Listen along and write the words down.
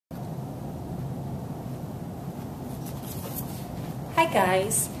Hi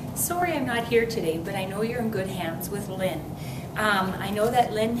guys, sorry I'm not here today, but I know you're in good hands with Lynn. I know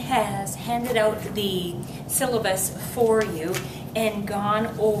that Lynn has handed out the syllabus for you and gone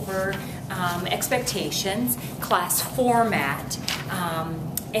over expectations, class format,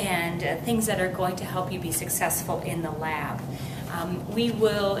 and things that are going to help you be successful in the lab. We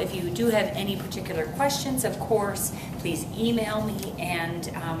will, if you do have any particular questions, of course, please email me, and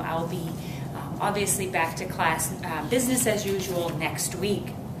I'll be obviously back to class business as usual next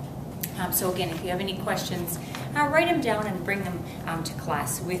week. So again, if you have any questions, write them down and bring them to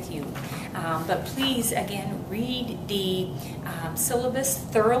class with you. But please, again, read the syllabus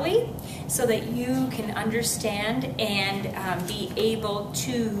thoroughly so that you can understand and be able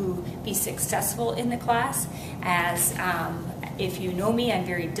to be successful in the class. As if you know me, I'm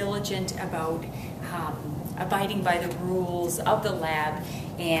very diligent about abiding by the rules of the lab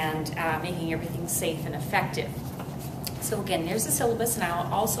and making everything safe and effective. So again, there's the syllabus, and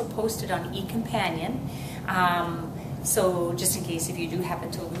I'll also post it on eCompanion. So just in case if you do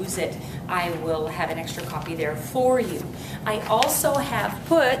happen to lose it, I will have an extra copy there for you. I also have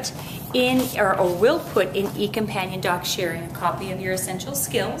put in, or will put in eCompanion Doc Sharing, a copy of your essential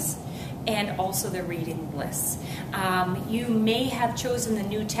skills and also the reading lists. You may have chosen the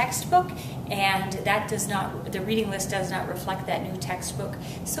new textbook, and that does not, the reading list does not reflect that new textbook.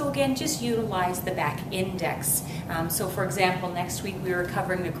 So again, just utilize the back index. So for example, next week we were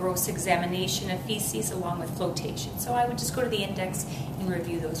covering the gross examination of feces along with flotation. So I would just go to the index and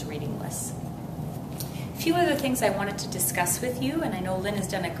review those reading lists. A few other things I wanted to discuss with you, and I know Lynn has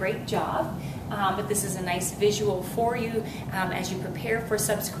done a great job, but this is a nice visual for you. As you prepare for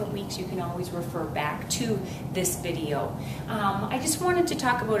subsequent weeks, you can always refer back to this video. I just wanted to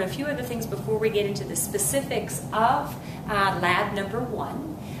talk about a few other things before we get into the specifics of lab number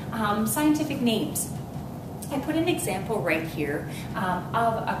 1, scientific names. I put an example right here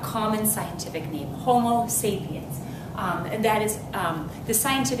of a common scientific name, Homo sapiens. And that is the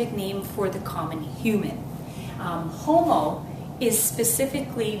scientific name for the common human. Homo is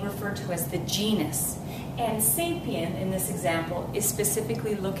specifically referred to as the genus, and sapien in this example is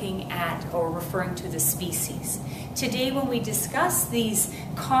specifically looking at or referring to the species. Today, when we discuss these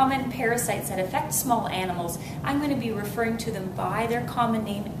common parasites that affect small animals, I'm going to be referring to them by their common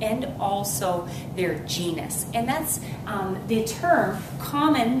name and also their genus. And that's the term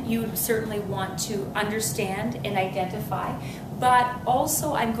common you certainly want to understand and identify, but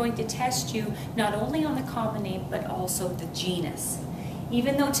also I'm going to test you not only on the common name but also the genus.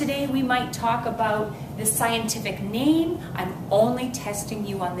 Even though today we might talk about the scientific name, I'm only testing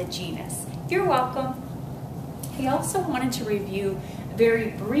you on the genus. You're welcome. I also wanted to review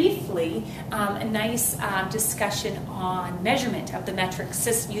very briefly a nice discussion on measurement of the metric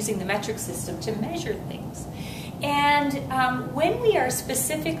system, using the metric system to measure things. And when we are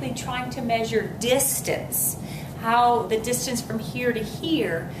specifically trying to measure distance, how the distance from here to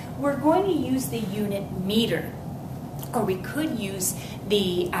here, we're going to use the unit meter. Or we could use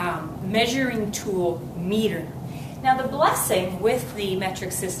the measuring tool meter. Now the blessing with the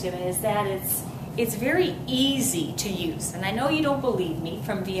metric system is that it's very easy to use. And I know you don't believe me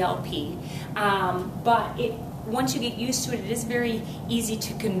from VLP, but once you get used to it, it is very easy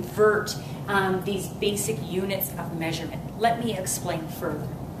to convert these basic units of measurement. Let me explain further.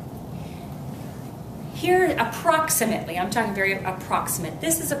 Here, approximately, I'm talking very approximate,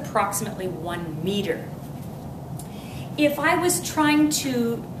 this is approximately 1 meter. If I was trying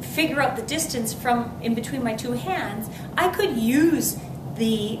to figure out the distance from in between my two hands, I could use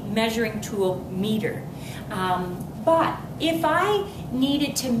the measuring tool meter. But if I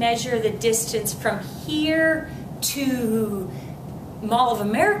needed to measure the distance from here to Mall of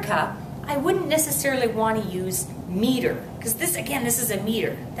America, I wouldn't necessarily want to use meter, because this is a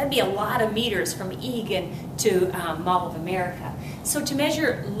meter. That'd be a lot of meters from Egan to Mall of America. So to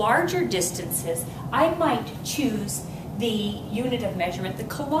measure larger distances, I might choose the unit of measurement, the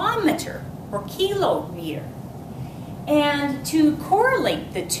kilometer or kilometer. And to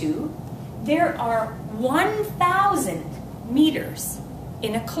correlate the two, there are 1,000 meters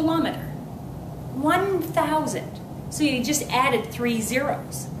in a kilometer. 1,000. So you just added 3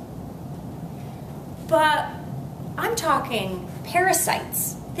 zeros. But I'm talking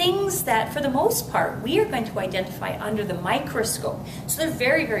parasites, things that for the most part we are going to identify under the microscope. So they're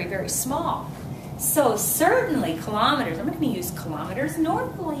very, very, very small. So certainly kilometers, I'm not going to use kilometers, nor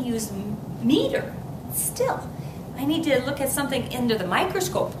will I use meter. Still, I need to look at something under the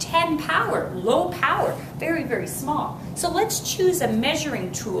microscope, 10 power, low power, very, very small. So let's choose a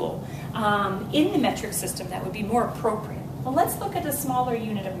measuring tool in the metric system that would be more appropriate. Well, let's look at a smaller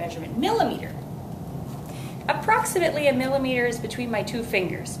unit of measurement, millimeter. approximately 1 millimeter is between my 2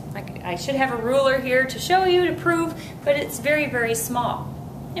 fingers. I should have a ruler here to show you, to prove, but it's very, very small.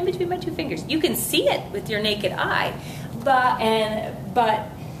 In between my 2 fingers. You can see it with your naked eye, but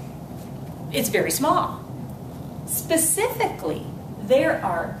it's very small. Specifically, there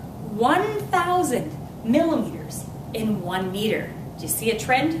are 1,000 millimeters in 1 meter. Do you see a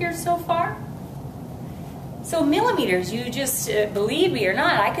trend here so far? So millimeters, you just believe me or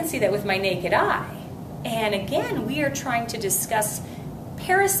not, I can see that with my naked eye. And again, we are trying to discuss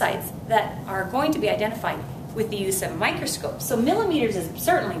parasites that are going to be identified with the use of a microscope. So millimeters is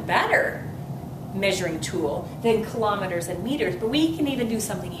certainly better measuring tool than kilometers and meters, but we can even do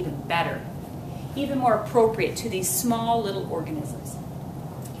something even better, even more appropriate to these small little organisms.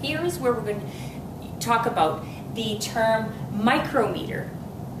 Here's where we're going to talk about the term micrometer.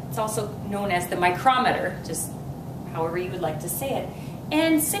 It's also known as the micrometer, just however you would like to say it.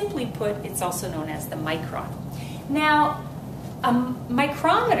 And simply put, it's also known as the micron. Now, a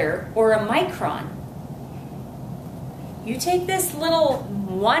micrometer or a micron, you take this little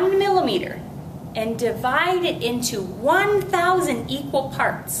 1 millimeter and divide it into 1,000 equal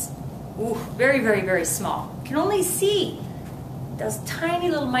parts. Ooh, very, very, very small. You can only see those tiny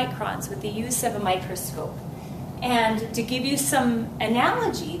little microns with the use of a microscope. And to give you some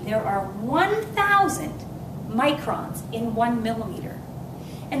analogy, there are 1,000 microns in 1 millimeter.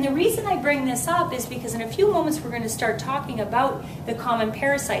 And the reason I bring this up is because in a few moments we're going to start talking about the common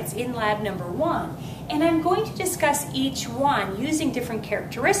parasites in lab number 1. And I'm going to discuss each one using different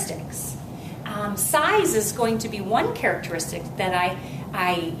characteristics. Size is going to be one characteristic that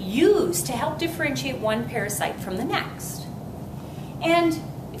I use to help differentiate one parasite from the next. And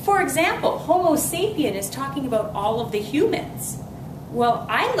for example, Homo sapien is talking about all of the humans. Well,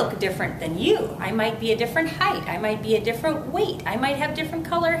 I look different than you. I might be a different height. I might be a different weight. I might have different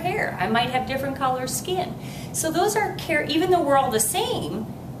color hair. I might have different color skin. So those are, even though we're all the same,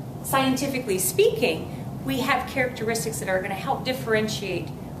 scientifically speaking, we have characteristics that are going to help differentiate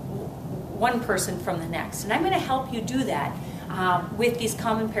one person from the next. And I'm going to help you do that with these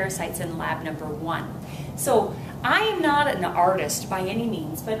common parasites in lab number 1. So I am not an artist by any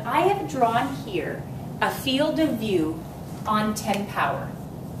means, but I have drawn here a field of view on 10 power.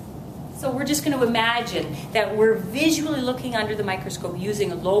 So we're just going to imagine that we're visually looking under the microscope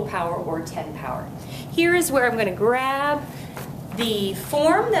using a low power or 10 power. Here is where I'm going to grab the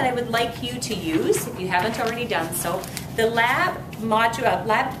form that I would like you to use, if you haven't already done so. The lab module,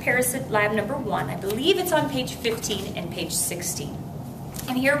 lab parasite lab number 1, I believe it's on page 15 and page 16.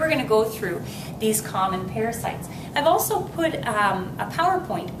 And here we're going to go through these common parasites. I've also put a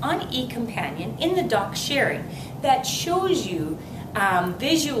PowerPoint on eCompanion in the doc sharing that shows you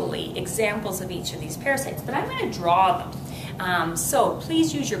visually examples of each of these parasites, but I'm going to draw them. So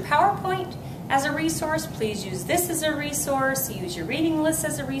please use your PowerPoint as a resource. Please use this as a resource. Use your reading list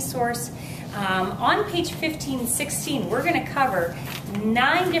as a resource. On page 15, 16, we're going to cover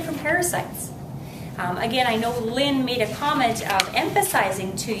 9 different parasites. Again, I know Lynn made a comment of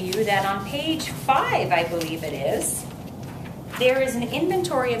emphasizing to you that on page 5, I believe it is, there is an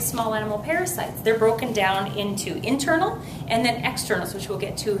inventory of small animal parasites. They're broken down into internal and then externals, which we'll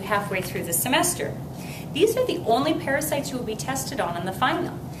get to halfway through the semester. These are the only parasites you will be tested on in the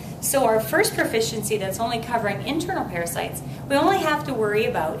final. So our first proficiency that's only covering internal parasites, we only have to worry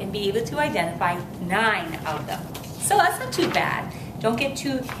about and be able to identify 9 of them. So that's not too bad. Don't get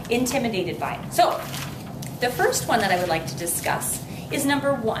too intimidated by it. So the first one that I would like to discuss is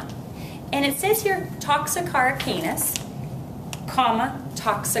number 1. And it says here Toxocara canis,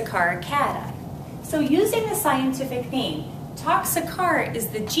 Toxocara cati. So using the scientific name, Toxocara is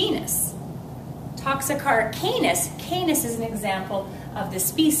the genus. Toxocara canis, canis is an example of the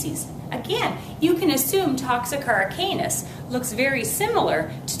species. Again, you can assume Toxocara canis looks very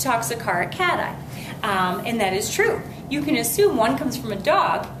similar to Toxocara cati, and that is true. You can assume one comes from a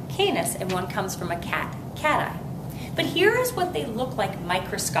dog, canis, and one comes from a cat, cati. But here is what they look like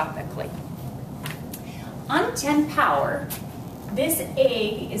microscopically. On 10 power, this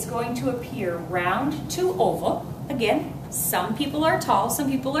egg is going to appear round to oval. Again, some people are tall, some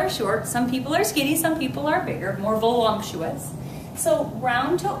people are short, some people are skinny, some people are bigger, more voluptuous. So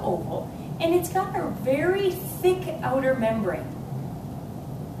round to oval, and it's got a very thick outer membrane.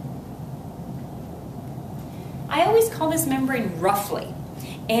 I always call this membrane roughly.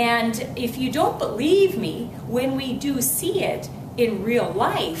 And if you don't believe me, when we do see it in real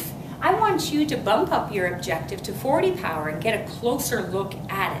life, I want you to bump up your objective to 40 power and get a closer look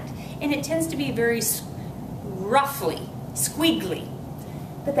at it. And it tends to be very roughly, squiggly.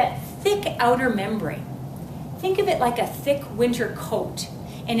 But that thick outer membrane, think of it like a thick winter coat.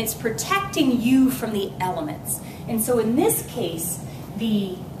 and it's protecting you from the elements. And so in this case,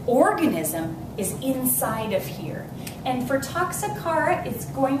 the organism is inside of here. And for Toxicara, it's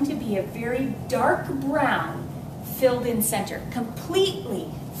going to be a very dark brown filled in center, completely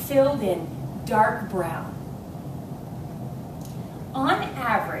filled in dark brown. On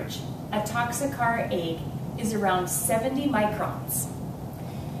average, a Toxicara egg is around 70 microns.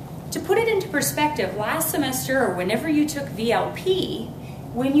 To put it into perspective, last semester or whenever you took VLP,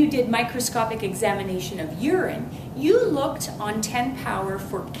 when you did microscopic examination of urine, you looked on 10 power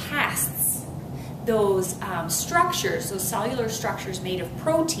for casts, those structures, those cellular structures made of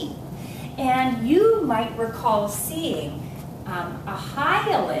protein. And you might recall seeing a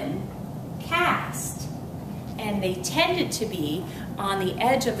hyaline cast, and they tended to be on the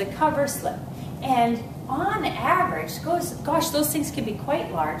edge of the cover slip. And on average, gosh, those things can be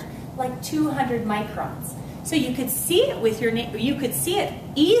quite large, like 200 microns. So you could see it with you could see it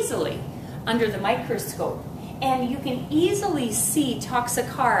easily under the microscope, and you can easily see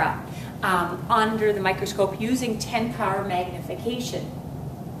Toxicara under the microscope using 10 power magnification.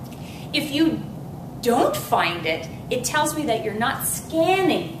 If you don't find it, it tells me that you're not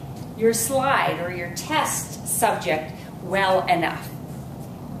scanning your slide or your test subject well enough.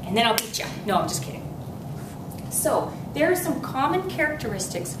 And then I'll beat you. No, I'm just kidding. So there are some common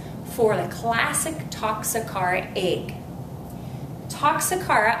characteristics for the classic Toxicara egg.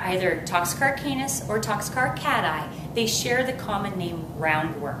 Toxicara, either Toxicara canis or Toxicara cati, they share the common name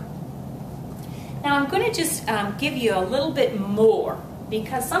roundworm. Now I'm going to just give you a little bit more,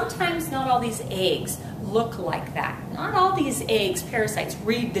 because sometimes not all these eggs look like that. Not all these eggs, parasites,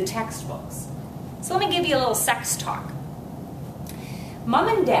 read the textbooks. So let me give you a little sex talk. Mom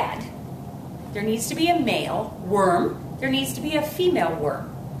and dad, there needs to be a male worm, there needs to be a female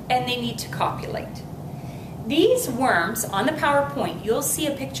worm, and they need to copulate. These worms, on the PowerPoint, you'll see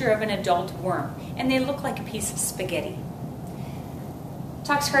a picture of an adult worm, and they look like a piece of spaghetti.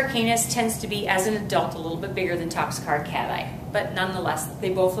 Toxicara canis tends to be, as an adult, a little bit bigger than Toxicara cati, but nonetheless,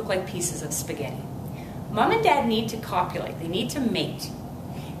 they both look like pieces of spaghetti. Mom and dad need to copulate, they need to mate,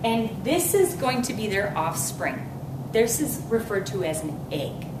 and this is going to be their offspring. This is referred to as an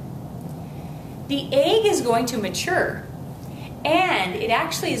egg. The egg is going to mature, and it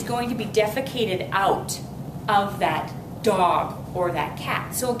actually is going to be defecated out of that dog or that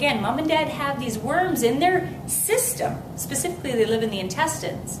cat. So again, mom and dad have these worms in their system. Specifically, they live in the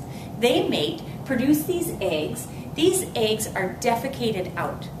intestines. They mate, produce these eggs. These eggs are defecated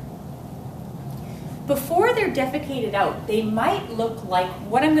out. Before they're defecated out, they might look like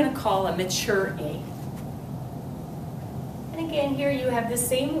what I'm going to call a mature egg. And again, here you have the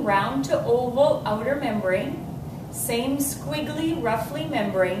same round to oval outer membrane, same squiggly, roughly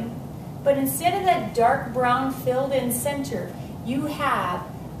membrane, but instead of that dark brown filled in center, you have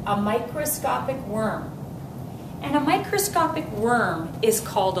a microscopic worm. And a microscopic worm is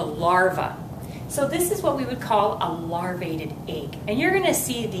called a larva. So this is what we would call a larvated egg. And you're going to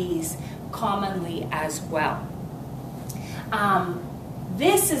see these commonly as well.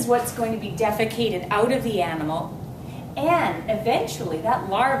 This is what's going to be defecated out of the animal, and eventually that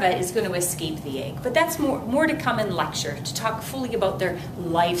larva is going to escape the egg. But that's more to come in lecture, to talk fully about their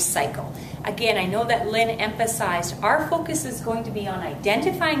life cycle. Again, I know that Lynn emphasized our focus is going to be on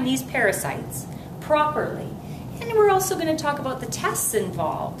identifying these parasites properly. And we're also going to talk about the tests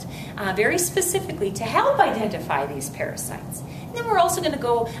involved, very specifically to help identify these parasites. And then we're also going to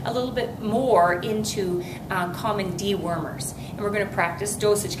go a little bit more into common dewormers. And we're going to practice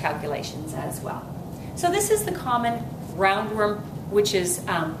dosage calculations as well. So this is the common roundworm, which is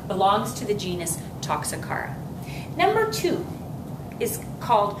belongs to the genus Toxicara. Number 2 is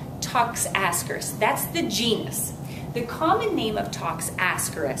called Toxascaris. That's the genus. The common name of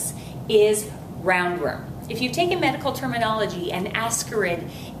Toxascaris is roundworm. If you take a medical terminology, an ascarid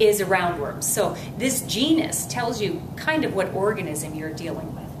is a roundworm. So this genus tells you kind of what organism you're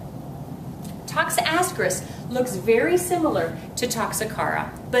dealing with. Toxascaris looks very similar to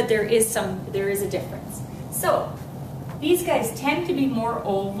Toxicara, but there is a difference. So these guys tend to be more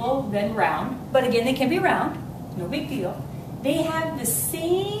oval than round, but again, they can be round, no big deal. They have the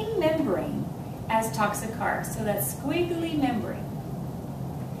same membrane as Toxicara, so that squiggly membrane.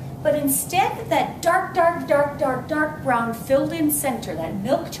 But instead of that dark brown filled in center, that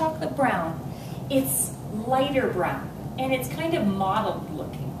milk chocolate brown, it's lighter brown, and it's kind of mottled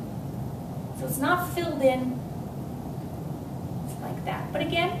looking. So it's not filled in like that. But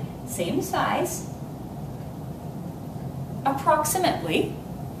again, same size, approximately.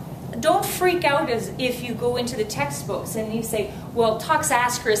 Don't freak out as if you go into the textbooks and you say, well,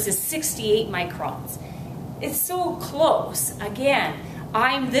 Toxascaris is 68 microns. It's so close. Again,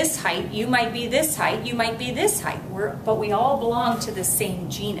 I'm this height, you might be this height, you might be this height, but we all belong to the same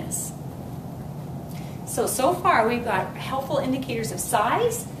genus. So far we've got helpful indicators of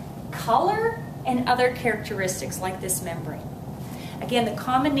size, color, and other characteristics like this membrane. Again, the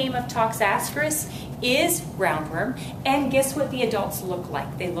common name of Toxascaris is roundworm, and guess what the adults look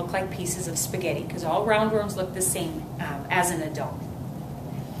like? They look like pieces of spaghetti, because all roundworms look the same as an adult.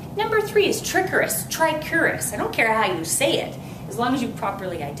 Number 3 is trichuris. I don't care how you say it, as long as you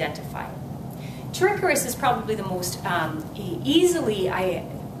properly identify it. Trichuris is probably the most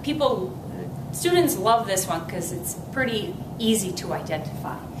students love this one because it's pretty easy to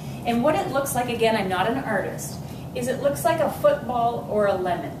identify. And what it looks like, again, I'm not an artist, is it looks like a football or a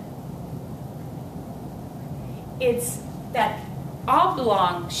lemon. It's that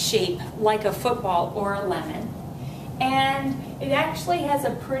oblong shape like a football or a lemon. And it actually has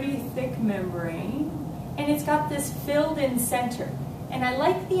a pretty thick membrane, and it's got this filled-in center. And I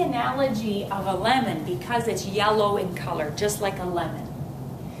like the analogy of a lemon because it's yellow in color, just like a lemon.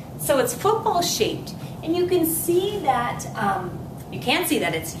 So it's football-shaped, and you can see that, you can't see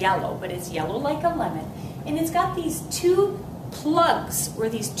that it's yellow, but it's yellow like a lemon. And it's got these 2 plugs, or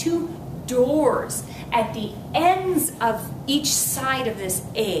these 2 doors at the ends of each side of this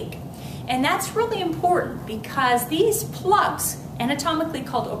egg. And that's really important because these plugs, anatomically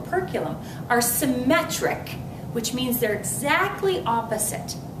called operculum, are symmetric, which means they're exactly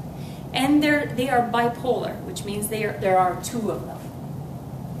opposite. And they are bipolar, which means there are 2 of them.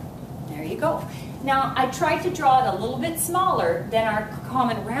 There you go. Now, I tried to draw it a little bit smaller than our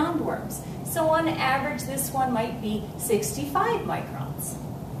common roundworms. So on average, this one might be 65 microns.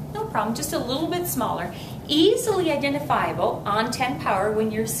 No problem, just a little bit smaller. Easily identifiable on 10 power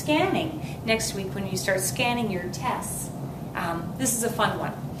when you're scanning next week, when you start scanning your tests. This is a fun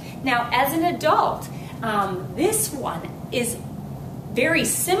one. Now, as an adult, this one is very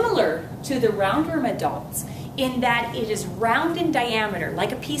similar to the roundworm adults in that it is round in diameter,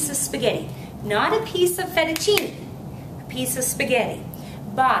 like a piece of spaghetti. Not a piece of fettuccine, a piece of spaghetti.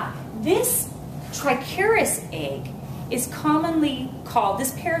 But this trichuris egg is commonly called,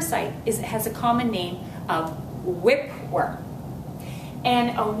 this parasite has a common name of whipworm.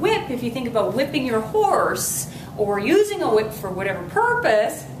 And a whip, if you think about whipping your horse or using a whip for whatever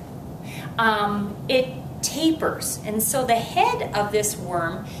purpose, it tapers. And so the head of this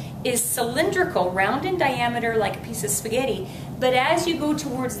worm is cylindrical, round in diameter like a piece of spaghetti, but as you go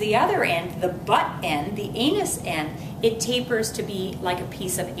towards the other end, the butt end, the anus end, it tapers to be like a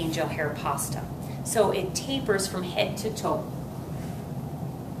piece of angel hair pasta. So it tapers from head to toe.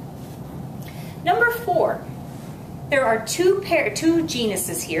 Number 4, there are two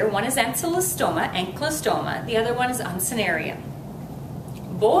genuses here. One is ankylostoma, the other one is Uncinnaria.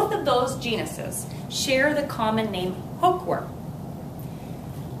 Both of those genuses share the common name hookworm.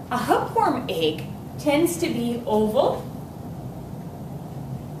 A hookworm egg tends to be oval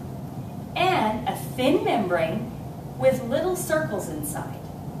and a thin membrane with little circles inside.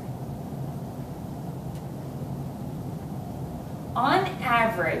 On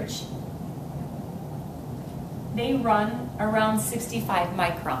average, they run around 65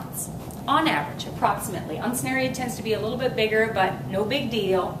 microns. On average, approximately. Uncinnaria tends to be a little bit bigger, but no big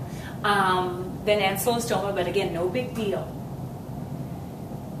deal, than ankylostoma, but again, no big deal.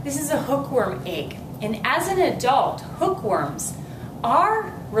 This is a hookworm egg. And as an adult, hookworms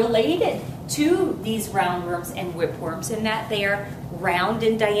are related to these roundworms and whipworms in that they are round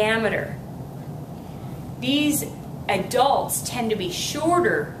in diameter. These adults tend to be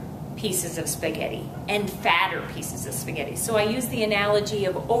shorter pieces of spaghetti and fatter pieces of spaghetti. So I use the analogy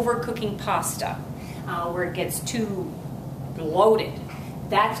of overcooking pasta, where it gets too bloated.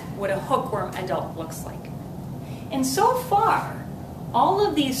 That's what a hookworm adult looks like. And so far, all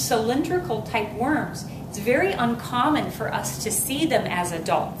of these cylindrical type worms, it's very uncommon for us to see them as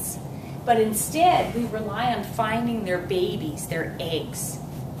adults. But instead, we rely on finding their babies, their eggs.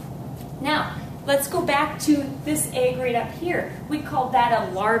 Now, let's go back to this egg right up here. We call that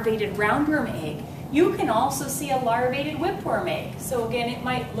a larvated roundworm egg. You can also see a larvated whipworm egg. So again, it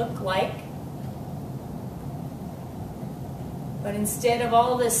might look like, but instead of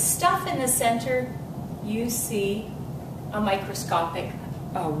all this stuff in the center, you see a microscopic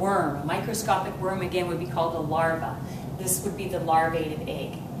worm. A microscopic worm, again, would be called a larva. This would be the larvated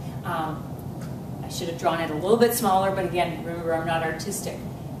egg. I should have drawn it a little bit smaller, but again, remember, I'm not artistic.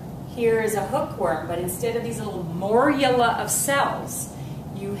 Here is a hookworm, but instead of these little morula of cells,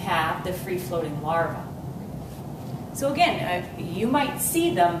 you have the free-floating larva. So again, you might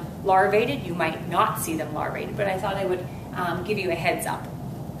see them larvated, you might not see them larvated, but I thought I would give you a heads up.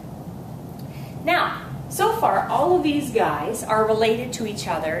 Now, So far, all of these guys are related to each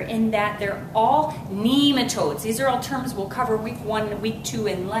other in that they're all nematodes. These are all terms we'll cover week 1 and week 2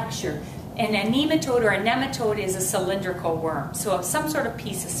 in lecture. And a nematode or a nematode is a cylindrical worm, so some sort of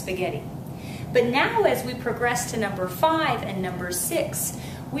piece of spaghetti. But now as we progress to number 5 and number 6,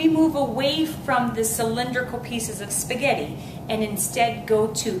 we move away from the cylindrical pieces of spaghetti and instead go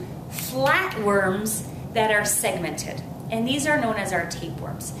to flatworms that are segmented. And these are known as our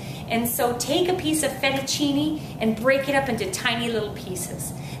tapeworms. And so take a piece of fettuccine and break it up into tiny little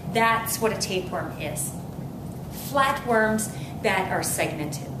pieces. That's what a tapeworm is. Flatworms that are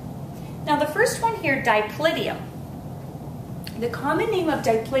segmented. Now the first one here, Diplydium. The common name of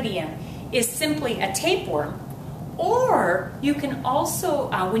Diplydium is simply a tapeworm, or you can also,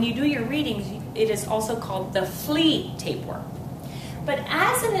 when you do your readings, it is also called the flea tapeworm. But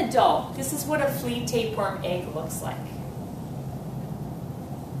as an adult, this is what a flea tapeworm egg looks like.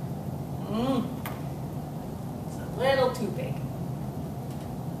 It's a little too big.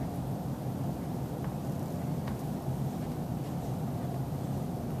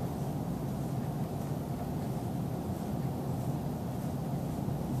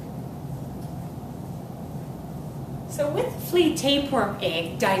 So with flea tapeworm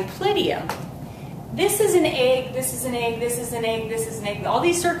egg, Diplydium, this is an egg, this is an egg, this is an egg, this is an egg. All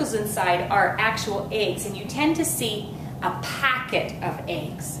these circles inside are actual eggs, and you tend to see a packet of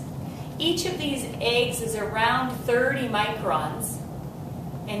eggs. Each of these eggs is around 30 microns,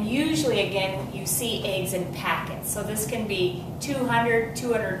 and usually, again, you see eggs in packets. So this can be 200,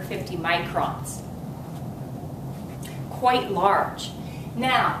 250 microns. Quite large.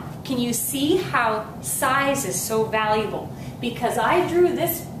 Now, can you see how size is so valuable? Because I drew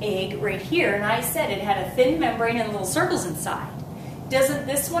this egg right here, and I said it had a thin membrane and little circles inside. Doesn't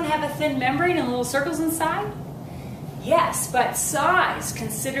this one have a thin membrane and little circles inside? Yes, but size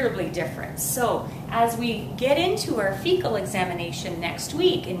considerably different. So as we get into our fecal examination next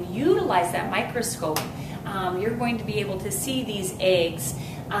week and utilize that microscope, you're going to be able to see these eggs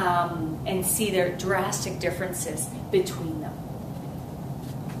and see their drastic differences between them.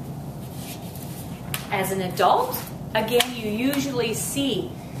 As an adult, again, you usually see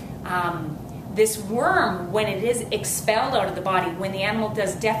this worm when it is expelled out of the body, when the animal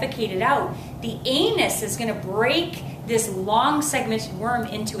does defecate it out, the anus is going to break this long segmented worm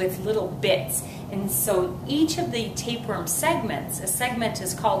into its little bits. And so each of the tapeworm segments, a segment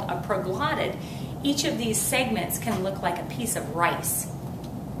is called a proglottid, each of these segments can look like a piece of rice.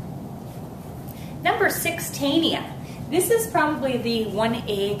 Number 6, Taenia. This is probably the one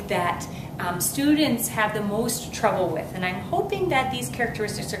egg that students have the most trouble with, and I'm hoping that these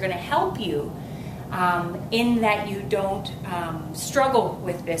characteristics are going to help you in that you don't struggle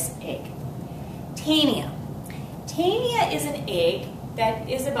with this egg. Taenia. Taenia is an egg that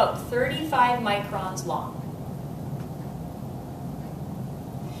is about 35 microns long.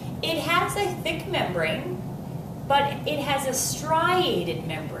 It has a thick membrane, but it has a striated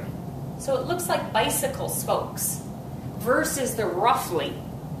membrane. So it looks like bicycle spokes versus the roughly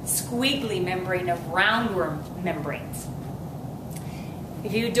squiggly membrane of roundworm membranes.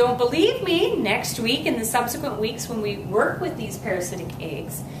 If you don't believe me, next week and the subsequent weeks when we work with these parasitic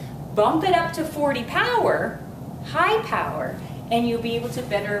eggs, bump it up to 40 power, high power, and you'll be able to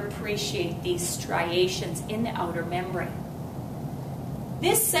better appreciate these striations in the outer membrane.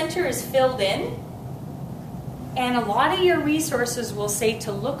 This center is filled in, and a lot of your resources will say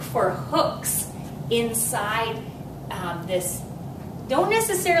to look for hooks inside this. Don't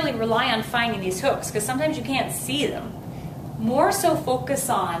necessarily rely on finding these hooks, because sometimes you can't see them. More so focus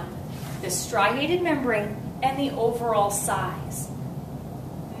on the striated membrane and the overall size.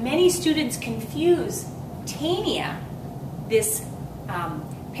 Many students confuse Taenia. This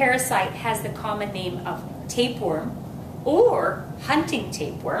parasite has the common name of tapeworm or hunting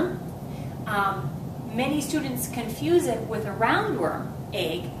tapeworm. Many students confuse it with a roundworm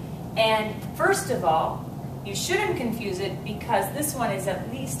egg, and first of all, you shouldn't confuse it because this one is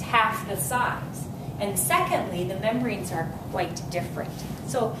at least half the size. And secondly, the membranes are quite different.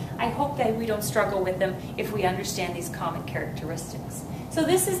 So I hope that we don't struggle with them if we understand these common characteristics. So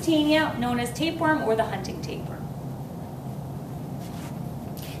this is Taenia, known as tapeworm or the hunting tapeworm.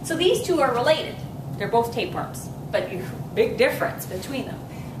 So these two are related. They're both tapeworms, but big difference between them.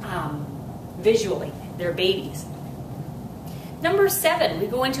 Visually, they're babies. Number 7, we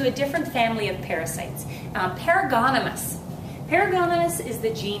go into a different family of parasites. Paragonimus. Paragonimus is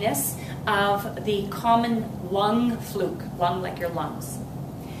the genus of the common lung fluke, lung like your lungs.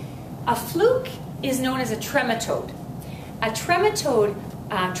 A fluke is known as a trematode. A trematode,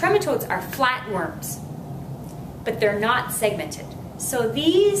 trematodes are flatworms, but they're not segmented. So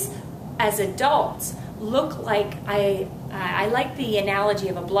these, as adults, look like, I like the analogy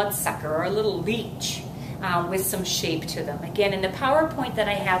of a bloodsucker or a little leech with some shape to them. Again, in the PowerPoint that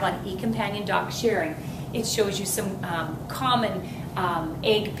I have on eCompanion Doc Sharing, it shows you some common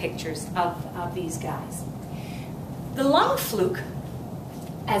egg pictures of these guys. The lung fluke,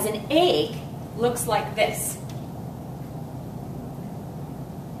 as an egg, looks like this.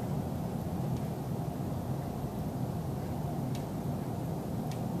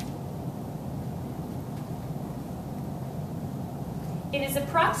 It is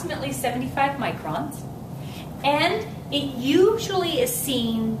approximately 75 microns, and it usually is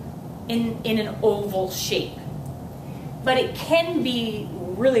seen in an oval shape. But it can be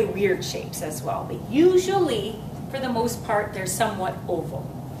really weird shapes as well. But usually, for the most part, they're somewhat oval.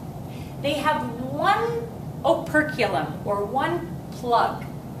 They have one operculum, or one plug.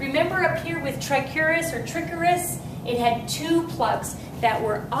 Remember up here with Trichuris or Trichuris, it had two plugs that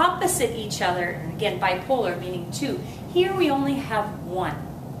were opposite each other, and again, bipolar, meaning two. Here we only have one.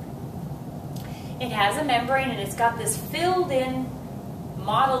 It has a membrane, and it's got this filled-in,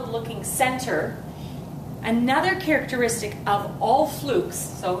 mottled-looking center. Another characteristic of all flukes,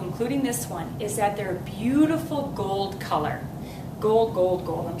 so including this one, is that they're a beautiful gold color. Gold, gold,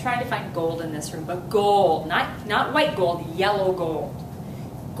 gold. I'm trying to find gold in this room, but gold, not white gold, yellow gold.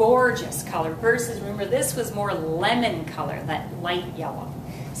 Gorgeous color versus, remember, this was more lemon color, that light yellow.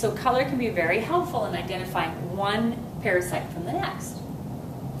 So color can be very helpful in identifying one parasite from the next.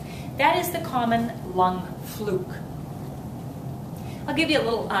 That is the common lung fluke. I'll give you a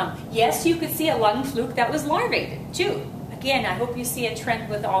little, yes, you could see a lung fluke that was larvated too. Again, I hope you see a trend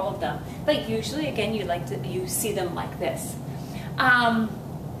with all of them. But usually, again, you see them like this.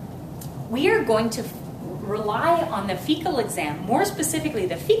 We are going to rely on the fecal exam, more specifically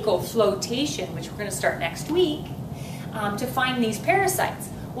the fecal flotation, which we're going to start next week, to find these parasites.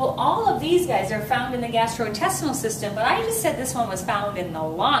 Well, all of these guys are found in the gastrointestinal system, but I just said this one was found in the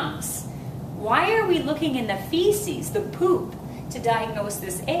lungs. Why are we looking in the feces, the poop, to diagnose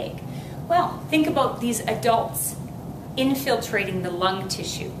this egg? Well, think about these adults infiltrating the lung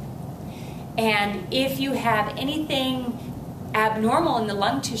tissue. And if you have anything abnormal in the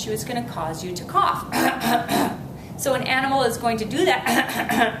lung tissue, it's going to cause you to cough. So an animal is going to do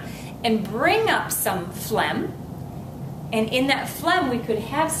that and bring up some phlegm. And in that phlegm, we could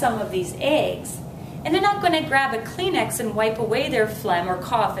have some of these eggs. And they're not going to grab a Kleenex and wipe away their phlegm or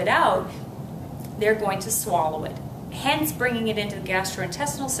cough it out. They're going to swallow it. Hence bringing it into the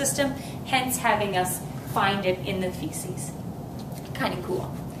gastrointestinal system, hence having us find it in the feces. Kind of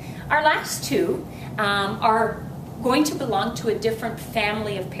cool. Our last two are going to belong to a different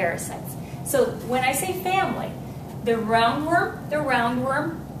family of parasites. So when I say family, the roundworm, the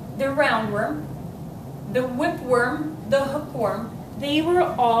roundworm, the roundworm, the whipworm, the hookworm, they were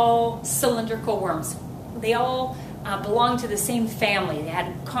all cylindrical worms. They all belong to the same family. They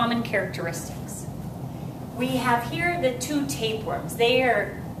had common characteristics. We have here the two tapeworms. They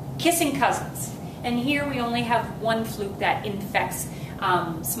are kissing cousins. And here we only have one fluke that infects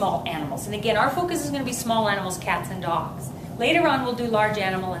small animals. And again, our focus is going to be small animals, cats and dogs. Later on, we'll do large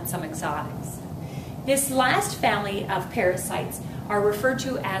animal and some exotics. This last family of parasites are referred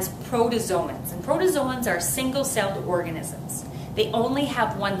to as protozoans. And protozoans are single-celled organisms. They only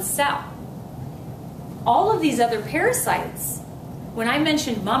have one cell. All of these other parasites, when I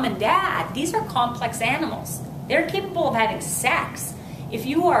mentioned mom and dad, these are complex animals. They're capable of having sex. If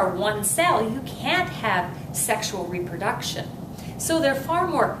you are one cell, you can't have sexual reproduction. So they're far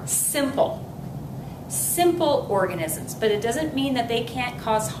more simple organisms, but it doesn't mean that they can't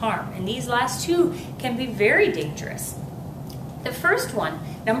cause harm. And these last two can be very dangerous. The first one,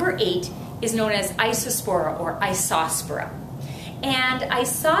 number 8, is known as Isospora or Isospora. And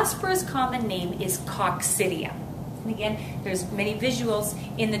Isospora's common name is Coccidia. And again, there's many visuals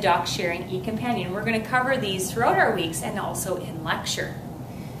in the Doc Sharing eCompanion. We're going to cover these throughout our weeks and also in lecture.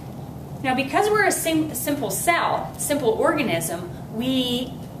 Now, because we're a simple cell, simple organism,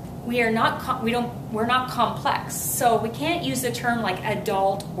 we're not complex. So we can't use the term like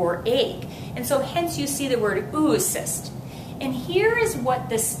adult or egg. And so hence you see the word oocyst. And here is what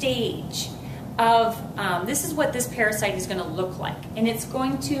the stage of, this is what this parasite is going to look like. And it's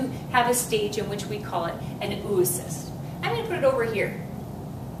going to have a stage in which we call it an oocyst. I'm going to put it over here.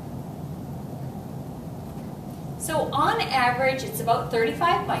 So on average, it's about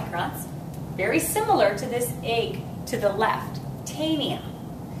 35 microns, very similar to this egg to the left, Tania.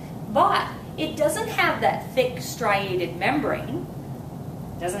 But it doesn't have that thick striated membrane.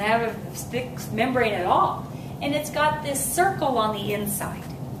 It doesn't have a thick membrane at all. And it's got this circle on the inside.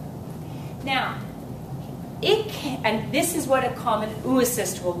 Now, and this is what a common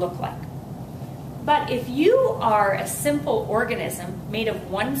oocyst will look like. But if you are a simple organism made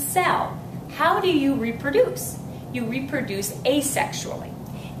of one cell, how do you reproduce? You reproduce asexually.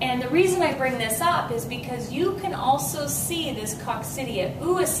 And the reason I bring this up is because you can also see this coccidia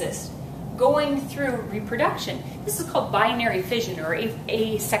oocyst going through reproduction. This is called binary fission or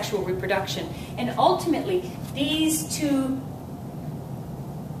asexual reproduction. And ultimately, these two,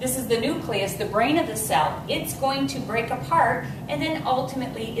 this is the nucleus, the brain of the cell, it's going to break apart, and then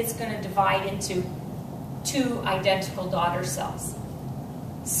ultimately it's going to divide into two identical daughter cells.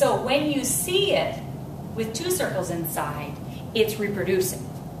 So when you see it with two circles inside, it's reproducing.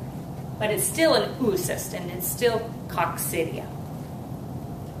 But it's still an oocyst, and it's still coccidia.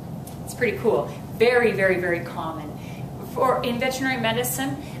 It's pretty cool. Very, very, very common. In veterinary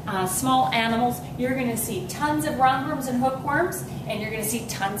medicine, small animals, you're going to see tons of roundworms and hookworms, and you're going to see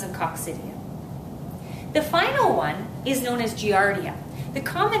tons of coccidia. The final one is known as Giardia. The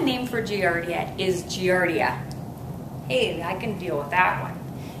common name for Giardia is Giardia. Hey, I can deal with that one.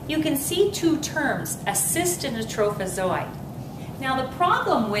 You can see two terms, a cyst and a trophozoite. Now the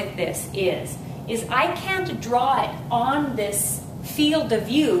problem with this is I can't draw it on this field of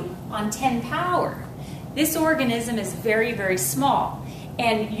view on 10 power. This organism is very, very small,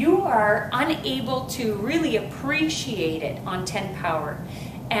 and you are unable to really appreciate it on 10 power.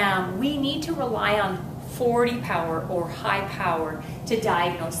 We need to rely on 40 power or high power to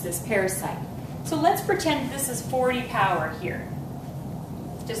diagnose this parasite. So let's pretend this is 40 power here,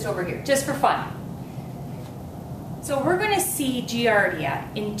 just over here, just for fun. So we're going to see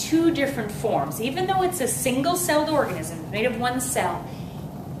Giardia in two different forms. Even though it's a single-celled organism made of one cell,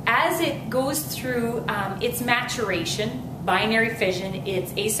 as it goes through its maturation, binary fission,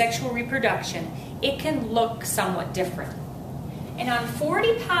 its asexual reproduction, it can look somewhat different. And on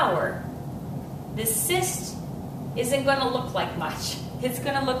 40 power, the cyst isn't going to look like much. It's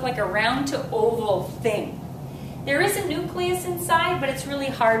going to look like a round to oval thing. There is a nucleus inside, but it's really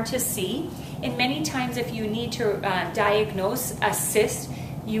hard to see. And many times if you need to diagnose a cyst,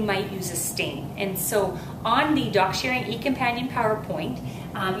 you might use a stain. And so on the Docsharing eCompanion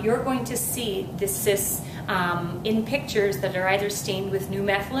PowerPoint, you're going to see the cysts in pictures that are either stained with new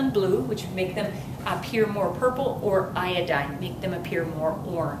methylene blue, which make them appear more purple, or iodine, make them appear more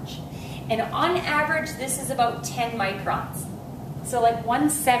orange. And on average, this is about 10 microns. So like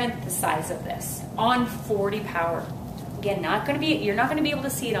 1/7 the size of this on 40 power. Again, you're not going to be able to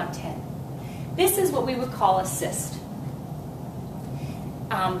see it on 10. This is what we would call a cyst.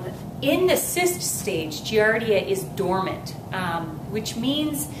 In the cyst stage, Giardia is dormant, which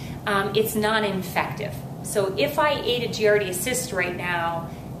means it's non-infective. So if I ate a Giardia cyst right now,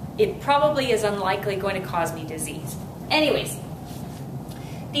 it probably is unlikely going to cause me disease. Anyways,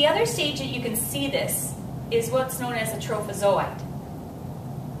 the other stage that you can see this is what's known as a trophozoite.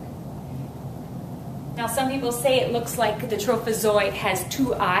 Now some people say it looks like the trophozoite has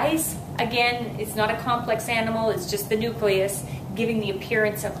two eyes. Again, it's not a complex animal, it's just the nucleus giving the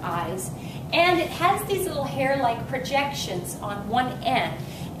appearance of eyes. And it has these little hair-like projections on one end,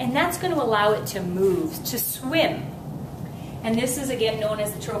 and that's going to allow it to move, to swim. And this is again known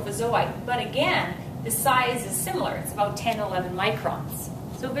as the trophozoite. But again, the size is similar. It's about 10-11 microns.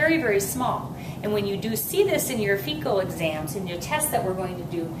 So very, very small. And when you do see this in your fecal exams, in your tests that we're going to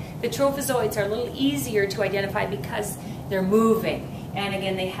do, the trophozoites are a little easier to identify because they're moving. And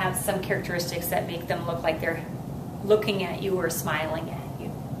again, they have some characteristics that make them look like they're looking at you or smiling at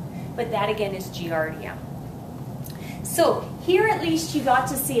you. But that again is Giardia. So here at least you got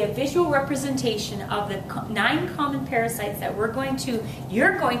to see a visual representation of the 9 common parasites that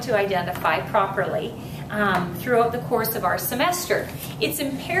you're going to identify properly throughout the course of our semester. It's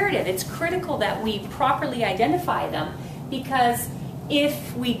imperative, it's critical that we properly identify them, because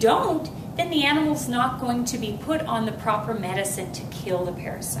if we don't, then the animal's not going to be put on the proper medicine to kill the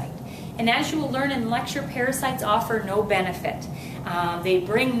parasite. And as you will learn in lecture, parasites offer no benefit. They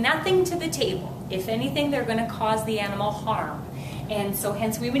bring nothing to the table. If anything, they're going to cause the animal harm. And so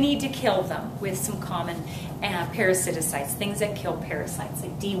hence we would need to kill them with some common parasiticides, things that kill parasites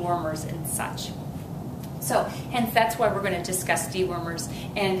like dewormers and such. So hence that's why we're going to discuss dewormers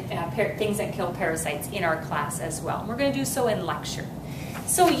and things that kill parasites in our class as well. We're going to do so in lecture.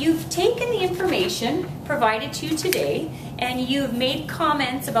 So you've taken the information provided to you today, and you've made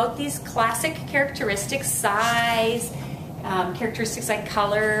comments about these classic characteristics, size, characteristics like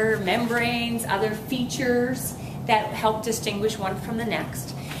color, membranes, other features that help distinguish one from the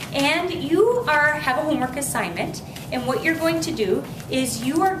next. And you have a homework assignment, and what you're going to do is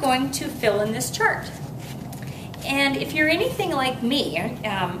you are going to fill in this chart. And if you're anything like me,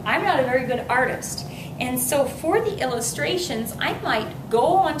 I'm not a very good artist. And so for the illustrations, I might go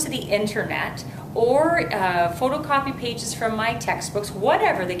onto the internet or photocopy pages from my textbooks,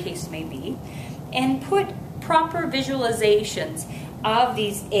 whatever the case may be, and put proper visualizations of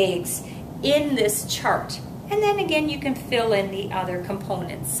these eggs in this chart. And then again, you can fill in the other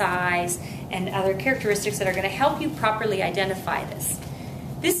components, size, and other characteristics that are going to help you properly identify this.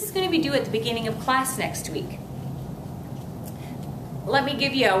 This is going to be due at the beginning of class next week. Let me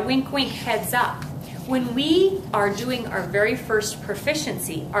give you a wink wink heads up. When we are doing our very first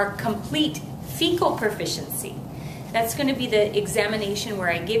proficiency, our complete fecal proficiency, that's going to be the examination where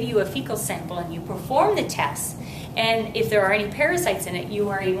I give you a fecal sample and you perform the test. And if there are any parasites in it, you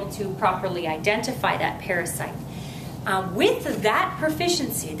are able to properly identify that parasite. With that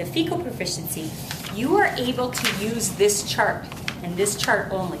proficiency, the fecal proficiency, you are able to use this chart and this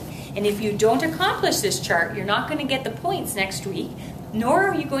chart only. And if you don't accomplish this chart, you're not going to get the points next week, nor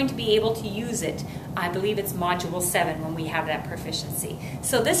are you going to be able to use it. I believe it's Module 7 when we have that proficiency.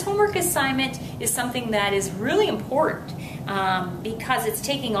 So this homework assignment is something that is really important because it's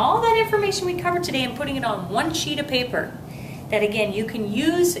taking all that information we covered today and putting it on one sheet of paper that, again, you can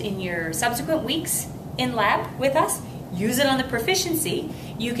use in your subsequent weeks in lab with us. Use it on the proficiency.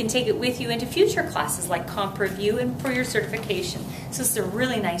 You can take it with you into future classes like Comp Review and for your certification. So it's a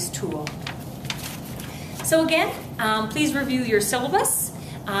really nice tool. So again, please review your syllabus.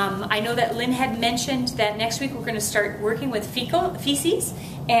 I know that Lynn had mentioned that next week we're going to start working with feces.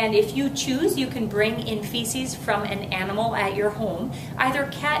 And if you choose, you can bring in feces from an animal at your home, either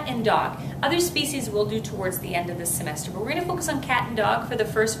cat and dog. Other species we'll do towards the end of this semester, but we're going to focus on cat and dog for the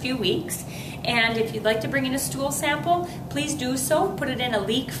first few weeks. And if you'd like to bring in a stool sample, please do so. Put it in a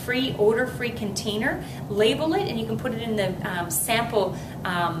leak-free, odor-free container, label it, and you can put it in the sample,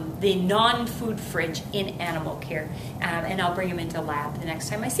 the non-food fridge in animal care. And I'll bring them into lab the next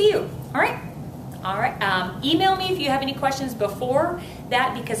time I see you. All right? All right. Email me if you have any questions before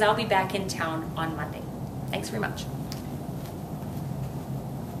that because I'll be back in town on Monday. Thanks very much.